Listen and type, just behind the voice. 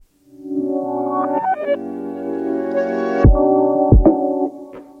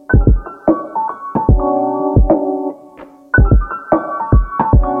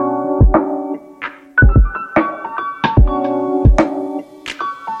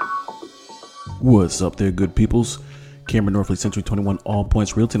What's up there, good peoples? Cameron Norfleet, Century 21 All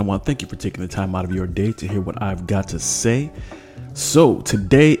Points Realty, and I want to thank you for taking the time out of your day to hear what I've got to say. So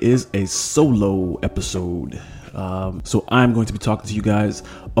today is a solo episode. So I'm going to be talking to you guys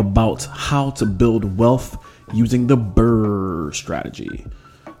about how to build wealth using the BRRRR strategy.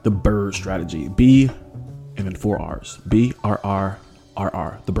 The BRRRR strategy. B and then 4 R's.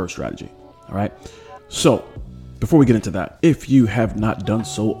 BRRRR, the BRRRR strategy. All right. So before we get into that, if you have not done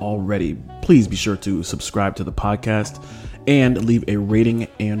so already, please be sure to subscribe to the podcast and leave a rating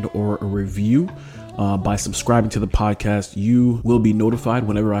and or a review. By subscribing to the podcast, you will be notified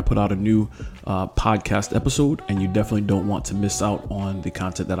whenever I put out a new podcast episode, and you definitely don't want to miss out on the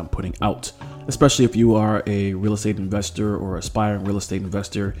content that I'm putting out, especially if you are a real estate investor or aspiring real estate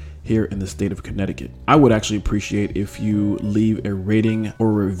investor here in the state of Connecticut. I would actually appreciate if you leave a rating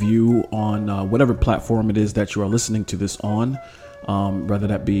or review on whatever platform it is that you are listening to this on, whether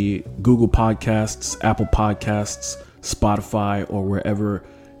that be Google Podcasts, Apple Podcasts, Spotify, or wherever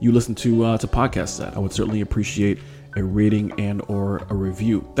you listen to podcasts at. I would certainly appreciate a rating and or a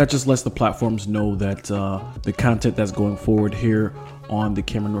review. That just lets the platforms know that the content that's going forward here on the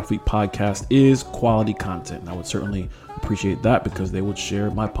Cameron Norfleet podcast is quality content. And I would certainly appreciate that because they would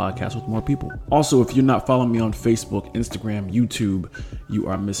share my podcast with more people. Also, if you're not following me on Facebook, Instagram, YouTube, you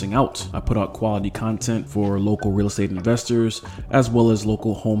are missing out. I put out quality content for local real estate investors, as well as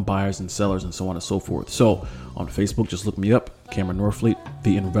local home buyers and sellers and so on and so forth. So on Facebook, just look me up, Cameron Norfleet,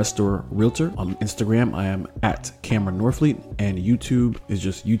 the Investor Realtor. On Instagram, I am at Cameron Norfleet, and YouTube is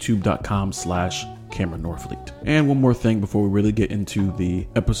just youtube.com/Cameron Norfleet. And one more thing before we really get into the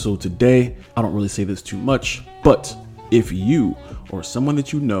episode today. I don't really say this too much, but if you or someone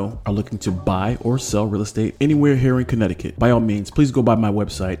that you know are looking to buy or sell real estate anywhere here in Connecticut, by all means, please go by my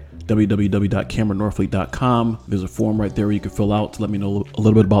website, www.cameronnorfleet.com. There's a form right there where you can fill out to let me know a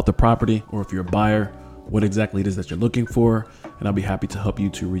little bit about the property, or if you're a buyer, what exactly it is that you're looking for, and I'll be happy to help you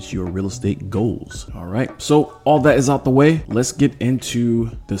to reach your real estate goals. All right. So all that is out the way. Let's get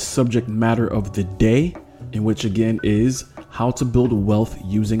into the subject matter of the day, in which again is how to build wealth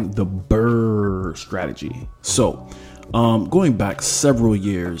using the BRRRR strategy. So going back several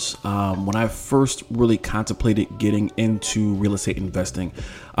years, when I first really contemplated getting into real estate investing,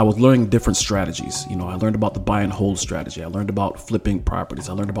 I was learning different strategies. You know, I learned about the buy and hold strategy. I learned about flipping properties.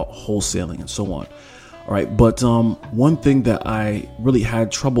 I learned about wholesaling and so on. All right. But one thing that I really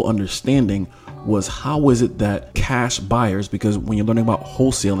had trouble understanding was how is it that cash buyers, because when you're learning about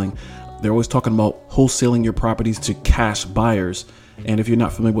wholesaling, they're always talking about wholesaling your properties to cash buyers. And if you're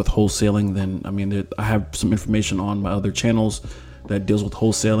not familiar with wholesaling, then I have some information on my other channels that deals with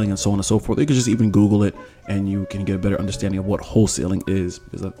wholesaling and so on and so forth. You can just even Google it and you can get a better understanding of what wholesaling is,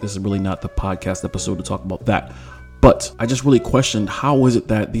 because this is really not the podcast episode to talk about that. But I just really questioned, how is it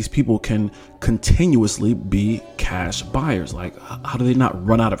that these people can continuously be cash buyers? Like, how do they not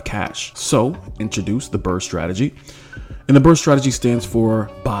run out of cash? So introduce the BRRRR strategy. And the BRRRR strategy stands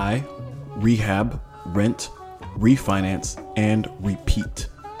for buy, rehab, rent, refinance, and repeat.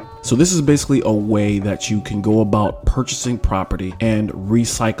 So this is basically a way that you can go about purchasing property and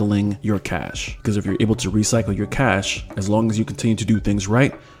recycling your cash. Because if you're able to recycle your cash, as long as you continue to do things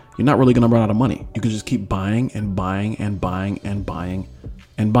right, you're not really going to run out of money. You can just keep buying and buying and buying and buying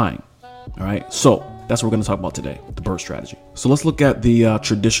and buying. All right. So that's what we're going to talk about today, the BRRRR strategy. So let's look at the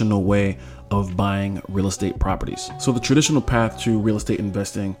traditional way of buying real estate properties. So the traditional path to real estate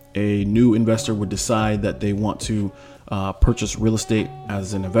investing, a new investor would decide that they want to purchase real estate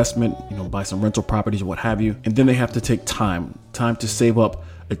as an investment, buy some rental properties or what have you. And then they have to take time to save up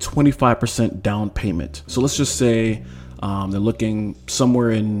a 25% down payment. So let's just say they're looking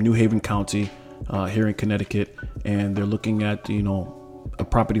somewhere in New Haven County here in Connecticut, and they're looking at, a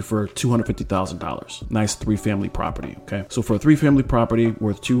property for $250,000. Nice 3-family property. Okay. So for a 3-family property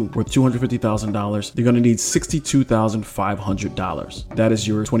worth $250,000, they're going to need $62,500. That is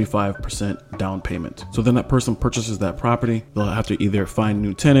your 25% down payment. So then that person purchases that property. They'll have to either find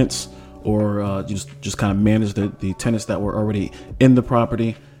new tenants or just kind of manage the tenants that were already in the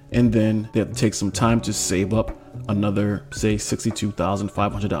property. And then they have to take some time to save up another, say,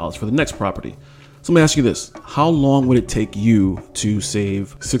 $62,500 for the next property. So let me ask you this. How long would it take you to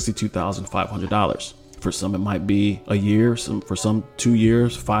save $62,500? For some, it might be a year. For some, 2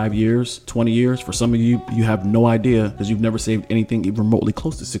 years, 5 years, 20 years. For some of you, you have no idea because you've never saved anything even remotely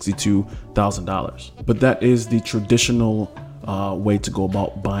close to $62,000. But that is the traditional way to go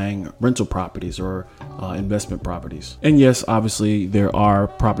about buying rental properties or investment properties. And yes, obviously there are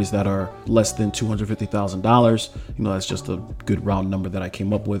properties that are less than $250,000. That's just a good round number that I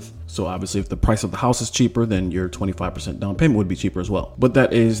came up with. So obviously if the price of the house is cheaper, then your 25% down payment would be cheaper as well. But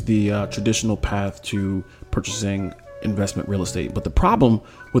that is the traditional path to purchasing investment real estate. But the problem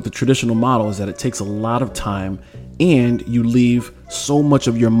with the traditional model is that it takes a lot of time and you leave so much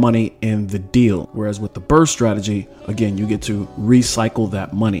of your money in the deal. Whereas with the BRRRR strategy, again, you get to recycle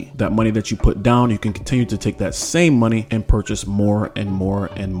that money. That money that you put down, you can continue to take that same money and purchase more and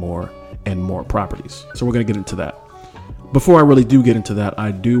more and more and more properties. So we're going to get into that. Before I really do get into that, I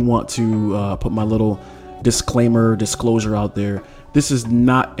do want to put my little disclosure out there. This is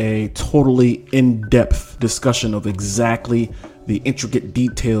not a totally in-depth discussion of exactly the intricate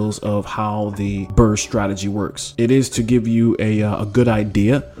details of how the BRRRR strategy works. It is to give you a good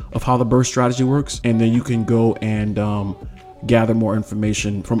idea of how the BRRRR strategy works, and then you can go and gather more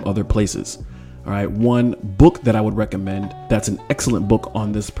information from other places. All right, one book that I would recommend that's an excellent book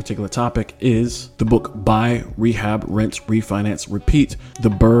on this particular topic is the book Buy, Rehab, Rent, Refinance, Repeat, the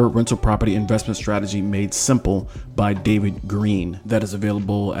BRRRR Rental Property Investment Strategy Made Simple by David Green. That is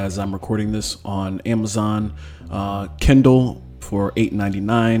available as I'm recording this on Amazon, Kindle for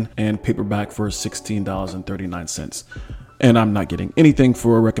 $8.99 and paperback for $16.39. And I'm not getting anything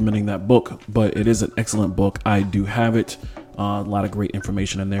for recommending that book, but it is an excellent book. I do have it. A lot of great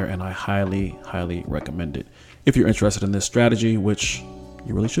information in there, and I highly recommend it if you're interested in this strategy, which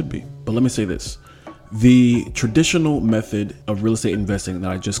you really should be. But let me say this. The traditional method of real estate investing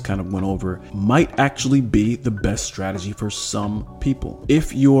that I just kind of went over might actually be the best strategy for some people.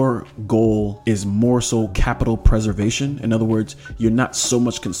 If your goal is more so capital preservation, in other words, you're not so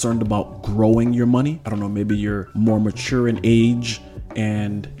much concerned about growing your money. I don't know, maybe you're more mature in age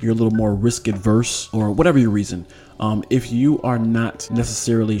and you're a little more risk adverse or whatever your reason. If you are not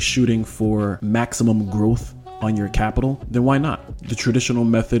necessarily shooting for maximum growth on your capital, then why not? The traditional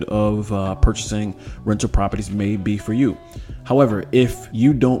method of purchasing rental properties may be for you. However, if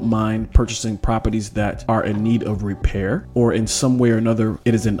you don't mind purchasing properties that are in need of repair or in some way or another,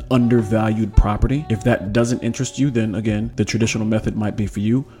 it is an undervalued property, if that doesn't interest you, then again, the traditional method might be for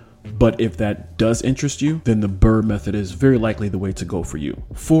you. But if that does interest you, then the BRRRR method is very likely the way to go for you.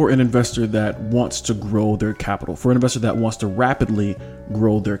 For an investor that wants to grow their capital, for an investor that wants to rapidly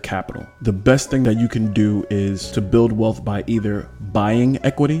grow their capital, the best thing that you can do is to build wealth by either buying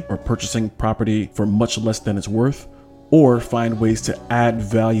equity or purchasing property for much less than it's worth, or find ways to add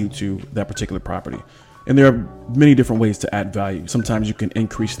value to that particular property. And there are many different ways to add value. Sometimes you can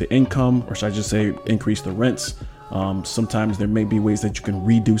increase the income, or should I just say increase the rents. Sometimes there may be ways that you can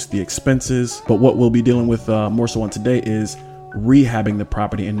reduce the expenses, but what we'll be dealing with more so on today is rehabbing the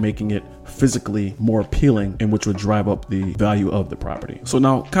property and making it physically more appealing, and which would drive up the value of the property. So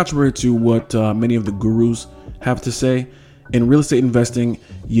now, contrary to what many of the gurus have to say, in real estate investing,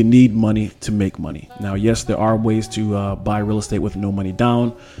 you need money to make money. Now, yes, there are ways to buy real estate with no money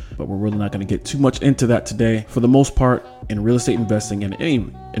down, but we're really not going to get too much into that today. For the most part, in real estate investing and any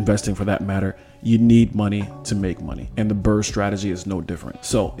investing for that matter, you need money to make money. And the BRRRR strategy is no different.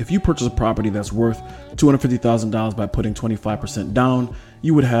 So if you purchase a property that's worth $250,000 by putting 25% down,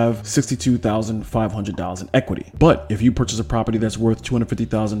 you would have $62,500 in equity. But if you purchase a property that's worth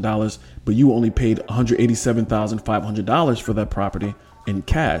 $250,000, but you only paid $187,500 for that property in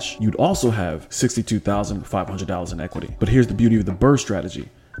cash, you'd also have $62,500 in equity. But here's the beauty of the BRRRR strategy.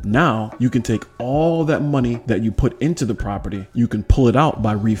 Now you can take all that money that you put into the property, you can pull it out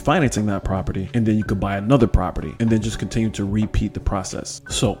by refinancing that property, and then you could buy another property and then just continue to repeat the process.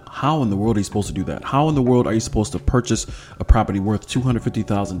 So how in the world are you supposed to do that? How in the world are you supposed to purchase a property worth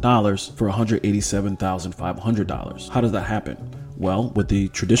 $250,000 for $187,500? How does that happen? Well, with the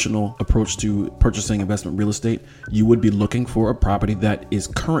traditional approach to purchasing investment real estate, you would be looking for a property that is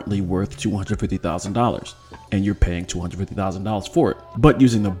currently worth $250,000. And you're paying $250,000 for it. But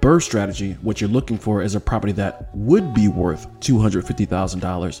using the BRRRR strategy, what you're looking for is a property that would be worth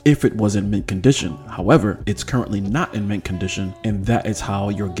 $250,000 if it was in mint condition. However, it's currently not in mint condition, and that is how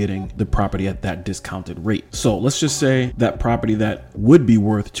you're getting the property at that discounted rate. So let's just say that property that would be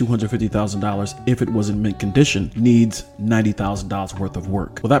worth $250,000 if it was in mint condition needs $90,000 worth of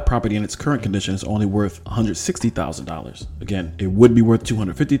work. Well, that property in its current condition is only worth $160,000. Again, it would be worth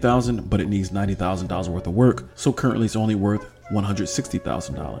 $250,000, but it needs $90,000 worth of work. So currently it's only worth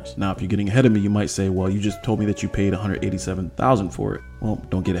 $160,000. Now, if you're getting ahead of me, you might say, well, you just told me that you paid $187,000 for it. Well,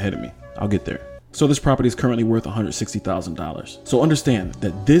 don't get ahead of me. I'll get there. So this property is currently worth $160,000. So understand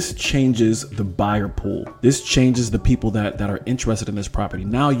that this changes the buyer pool. This changes the people that are interested in this property.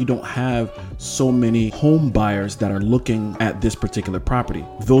 Now you don't have so many home buyers that are looking at this particular property.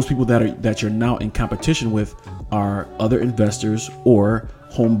 Those people that you're now in competition with are other investors or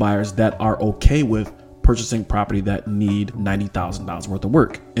home buyers that are okay with purchasing property that need $90,000 worth of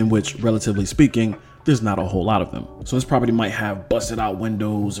work, in which, relatively speaking, there's not a whole lot of them. So this property might have busted out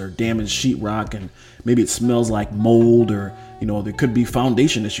windows or damaged sheetrock, and maybe it smells like mold, or there could be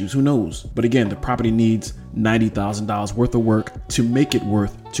foundation issues, who knows? But again, the property needs $90,000 worth of work to make it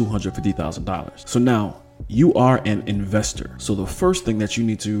worth $250,000. So now you are an investor. So the first thing that you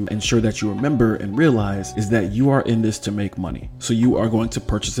need to ensure that you remember and realize is that you are in this to make money. So you are going to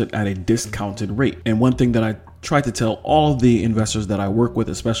purchase it at a discounted rate. And one thing that I try to tell all of the investors that I work with,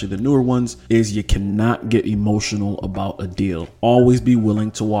 especially the newer ones, is you cannot get emotional about a deal. Always be willing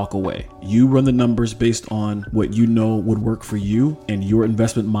to walk away. You run the numbers based on what you know would work for you and your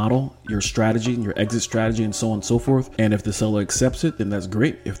investment model, your strategy and your exit strategy, and so on and so forth. And if the seller accepts it, then that's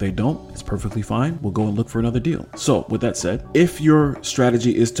great. If they don't, it's perfectly fine. We'll go and look for another deal. So with that said, if your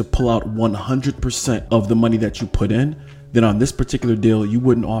strategy is to pull out 100% of the money that you put in, then on this particular deal, you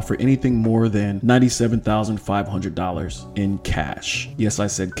wouldn't offer anything more than $97,500 in cash. Yes, I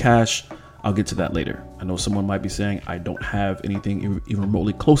said cash. I'll get to that later. I know someone might be saying, I don't have anything even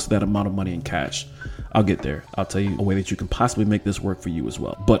remotely close to that amount of money in cash. I'll get there. I'll tell you a way that you can possibly make this work for you as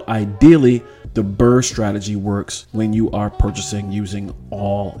well. But ideally, the BRRRR strategy works when you are purchasing using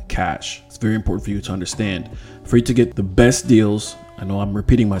all cash. It's very important for you to understand. For you to get the best deals, I know I'm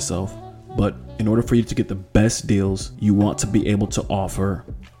repeating myself, but in order for you to get the best deals, you want to be able to offer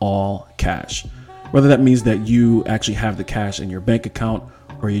all cash. Whether that means that you actually have the cash in your bank account,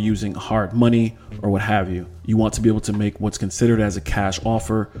 or you're using hard money, or what have you. You want to be able to make what's considered as a cash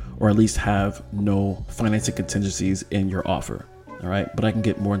offer, or at least have no financing contingencies in your offer. All right, but I can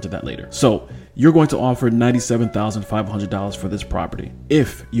get more into that later. So you're going to offer $97,500 for this property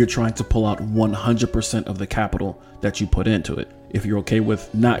if you're trying to pull out 100% of the capital that you put into it. If you're okay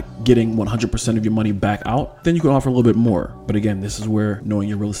with not getting 100% of your money back out, then you can offer a little bit more. But again, this is where knowing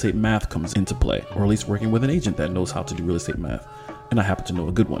your real estate math comes into play, or at least working with an agent that knows how to do real estate math. And I happen to know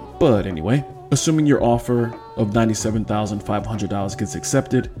a good one. But anyway, assuming your offer of $97,500 gets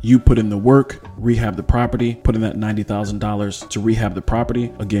accepted, you put in the work, rehab the property, put in that $90,000 to rehab the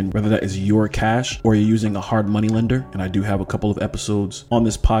property. Again, whether that is your cash or you're using a hard money lender. And I do have a couple of episodes on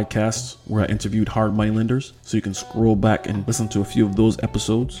this podcast where I interviewed hard money lenders. So you can scroll back and listen to a few of those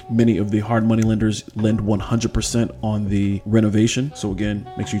episodes. Many of the hard money lenders lend 100% on the renovation. So again,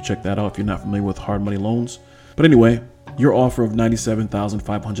 make sure you check that out if you're not familiar with hard money loans. But anyway, your offer of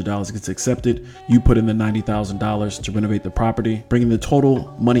 $97,500 gets accepted. You put in the $90,000 to renovate the property, bringing the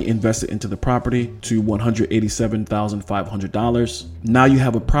total money invested into the property to $187,500. Now you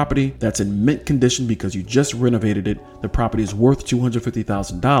have a property that's in mint condition because you just renovated it. The property is worth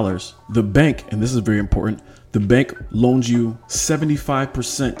 $250,000. The bank, and this is very important, the bank loans you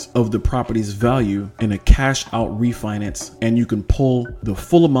 75% of the property's value in a cash out refinance, and you can pull the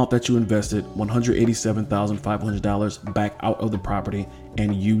full amount that you invested, $187,500, back out of the property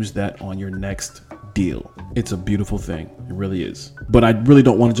and use that on your next deal. It's a beautiful thing. It really is. But I really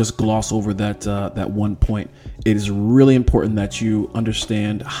don't want to just gloss over that one point. It is really important that you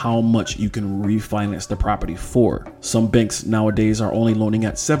understand how much you can refinance the property for. Some banks nowadays are only loaning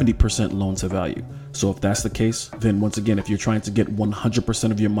at 70% loan to value. So if that's the case, then once again, if you're trying to get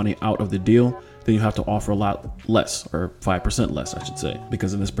 100% of your money out of the deal, then you have to offer a lot less, or 5% less, I should say,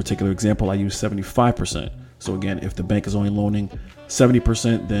 because in this particular example, I use 75%. So again, if the bank is only loaning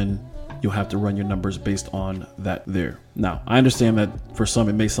 70%, then you'll have to run your numbers based on that there. Now, I understand that for some,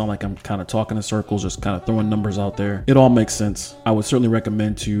 it may sound like I'm kind of talking in circles, just kind of throwing numbers out there. It all makes sense. I would certainly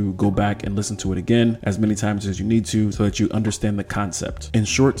recommend to go back and listen to it again as many times as you need to so that you understand the concept. In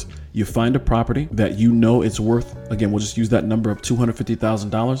short, you find a property that you know it's worth, again, we'll just use that number of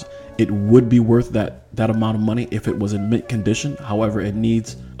 $250,000. It would be worth that amount of money if it was in mint condition. However, it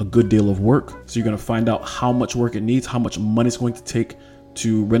needs a good deal of work. So you're going to find out how much work it needs, how much money it's going to take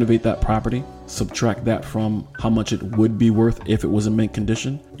to renovate that property, subtract that from how much it would be worth if it was in mint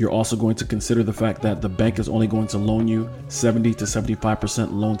condition. You're also going to consider the fact that the bank is only going to loan you 70 to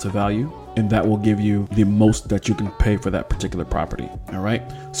 75% loan to value, and that will give you the most that you can pay for that particular property. All right.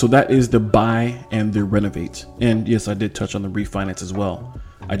 So that is the buy and the renovate. And yes, I did touch on the refinance as well.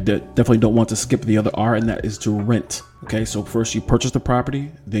 I definitely don't want to skip the other R, and that is to rent. Okay, so first you purchase the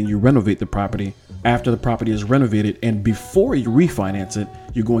property, then you renovate the property. After the property is renovated and before you refinance it,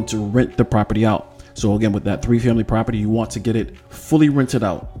 you're going to rent the property out. So again, with that 3-family property, you want to get it fully rented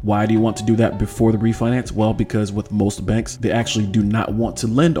out. Why do you want to do that before the refinance? Well, because with most banks, they actually do not want to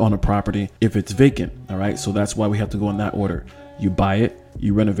lend on a property if it's vacant. All right. So that's why we have to go in that order. You buy it,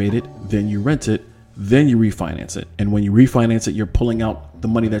 you renovate it, then you rent it, then you refinance it. And when you refinance it, you're pulling out the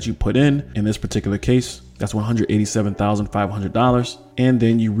money that you put in this particular case, that's $187,500. And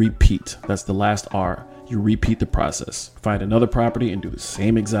then you repeat. That's the last R. You repeat the process. Find another property and do the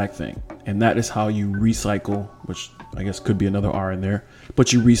same exact thing. And that is how you recycle, which I guess could be another R in there,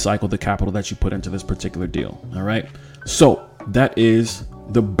 but you recycle the capital that you put into this particular deal. All right. So that is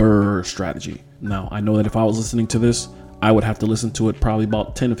the BRRRR strategy. Now, I know that if I was listening to this, I would have to listen to it probably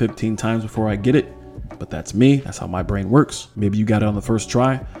about 10 to 15 times before I get it. But that's me. That's how my brain works. Maybe you got it on the first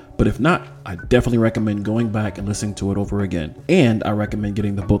try. But if not, I definitely recommend going back and listening to it over again. And I recommend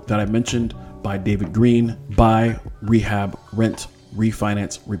getting the book that I mentioned by David Green, Buy, Rehab, Rent,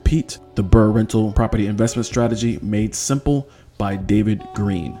 Refinance, Repeat, the BRRRR Rental Property Investment Strategy Made Simple by David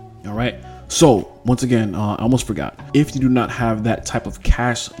Green. All right. So once again, I almost forgot. If you do not have that type of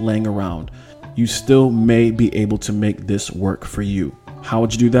cash laying around, you still may be able to make this work for you. How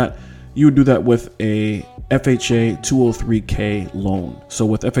would you do that? You would do that with a FHA 203K loan. So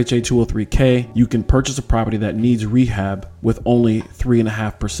with FHA 203K, you can purchase a property that needs rehab with only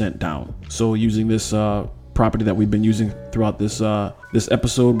 3.5% down. So using this property that we've been using throughout this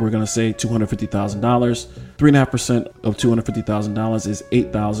episode, we're going to say $250,000. 3.5% of $250,000 is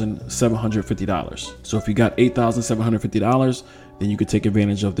 $8,750. So if you got $8,750, then you could take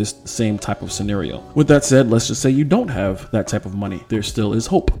advantage of this same type of scenario. With that said, let's just say you don't have that type of money. There still is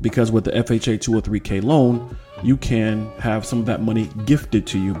hope, because with the FHA 203K loan, you can have some of that money gifted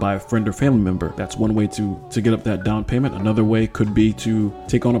to you by a friend or family member. That's one way to get up that down payment. Another way could be to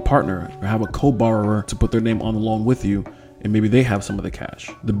take on a partner or have a co-borrower to put their name on the loan with you, and maybe they have some of the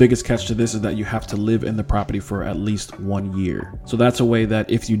cash. The biggest catch to this is that you have to live in the property for at least 1 year. So that's a way that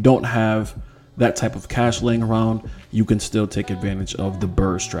if you don't have that type of cash laying around, you can still take advantage of the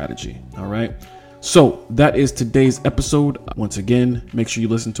BRRRR strategy. All right. So that is today's episode. Once again, make sure you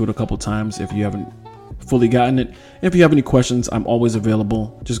listen to it a couple times if you haven't fully gotten it. If you have any questions, I'm always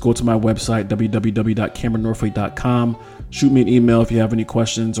available. Just go to my website, www.cameronnorfleet.com. Shoot me an email if you have any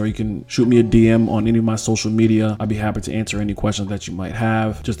questions, or you can shoot me a DM on any of my social media. I'd be happy to answer any questions that you might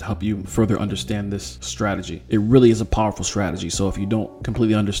have, just to help you further understand this strategy. It really is a powerful strategy. So if you don't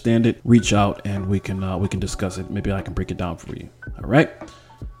completely understand it, reach out and we can discuss it. Maybe I can break it down for you. All right.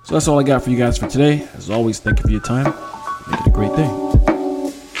 So that's all I got for you guys for today. As always, thank you for your time. Make it a great day.